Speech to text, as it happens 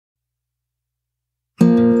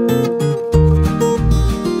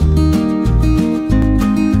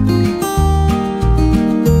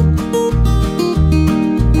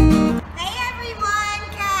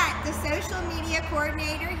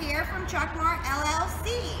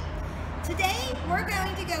LLC. Today we're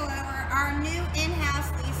going to go over our new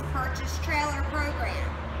in-house lease purchase trailer program.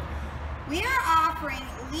 We are offering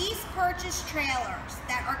lease purchase trailers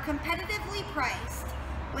that are competitively priced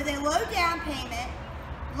with a low down payment,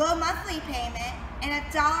 low monthly payment, and a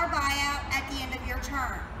dollar buyout at the end of your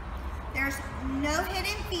term. There's no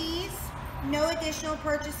hidden fees, no additional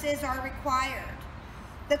purchases are required.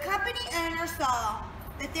 The company owner saw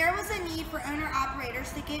that there was a need for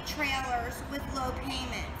owner-operators to get trailers with low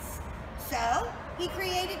payments. So he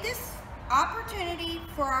created this opportunity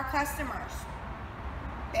for our customers.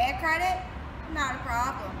 Bad credit? Not a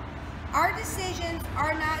problem. Our decisions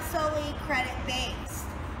are not solely credit-based.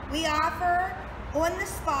 We offer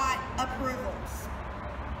on-the-spot approvals.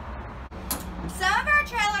 Some of our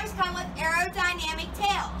trailers come with aerodynamic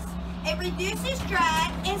tails. It reduces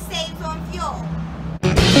drag and saves on fuel.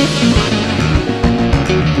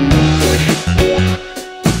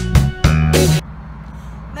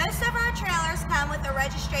 Most of our trailers come with a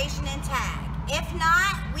registration and tag. If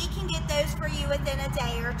not, we can get those for you within a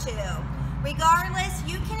day or two. Regardless,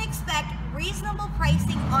 you can expect reasonable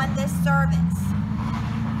pricing on this service.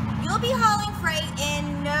 You'll be hauling freight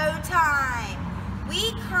in no time.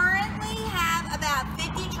 We currently have about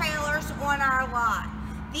 50 trailers on our lot.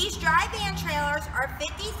 These dry van trailers are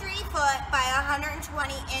 53 foot by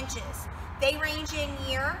 120 inches. They range in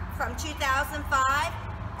year from 2005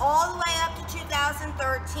 all the way up to 2013,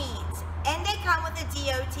 and they come with a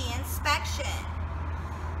DOT inspection.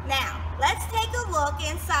 Now, let's take a look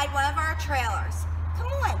inside one of our trailers. Come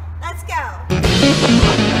on, let's go.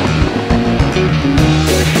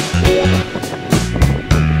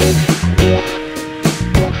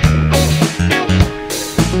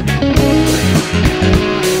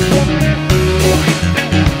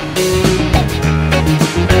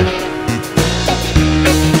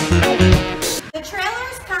 The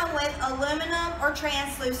trailers come with aluminum or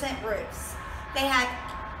translucent roofs. They have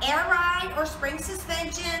air ride or spring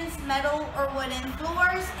suspensions, metal or wooden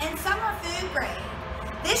floors, and some are food grade.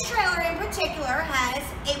 This trailer in particular has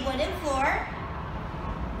a wooden floor,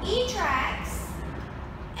 E-tracks,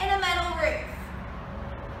 and a metal roof.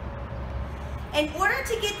 In order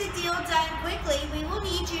to get the deal done quickly, we will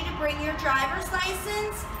need you to bring your driver's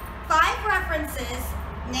license, 5 references,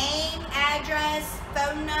 name, address,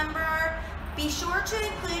 phone number. Be sure to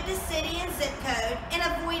include the city and zip code, and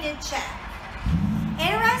a voided check.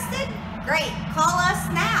 Interested? Great. Call us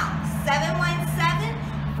now,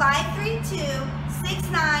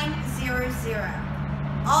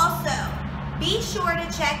 717-532-6900. Also, be sure to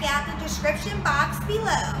check out the description box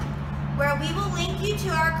below, where we will link you to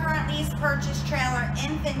our current lease purchase trailer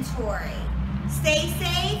inventory. Stay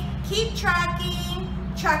safe, keep trucking.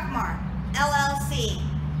 Mart LLC,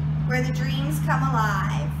 where the dreams come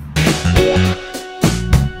alive.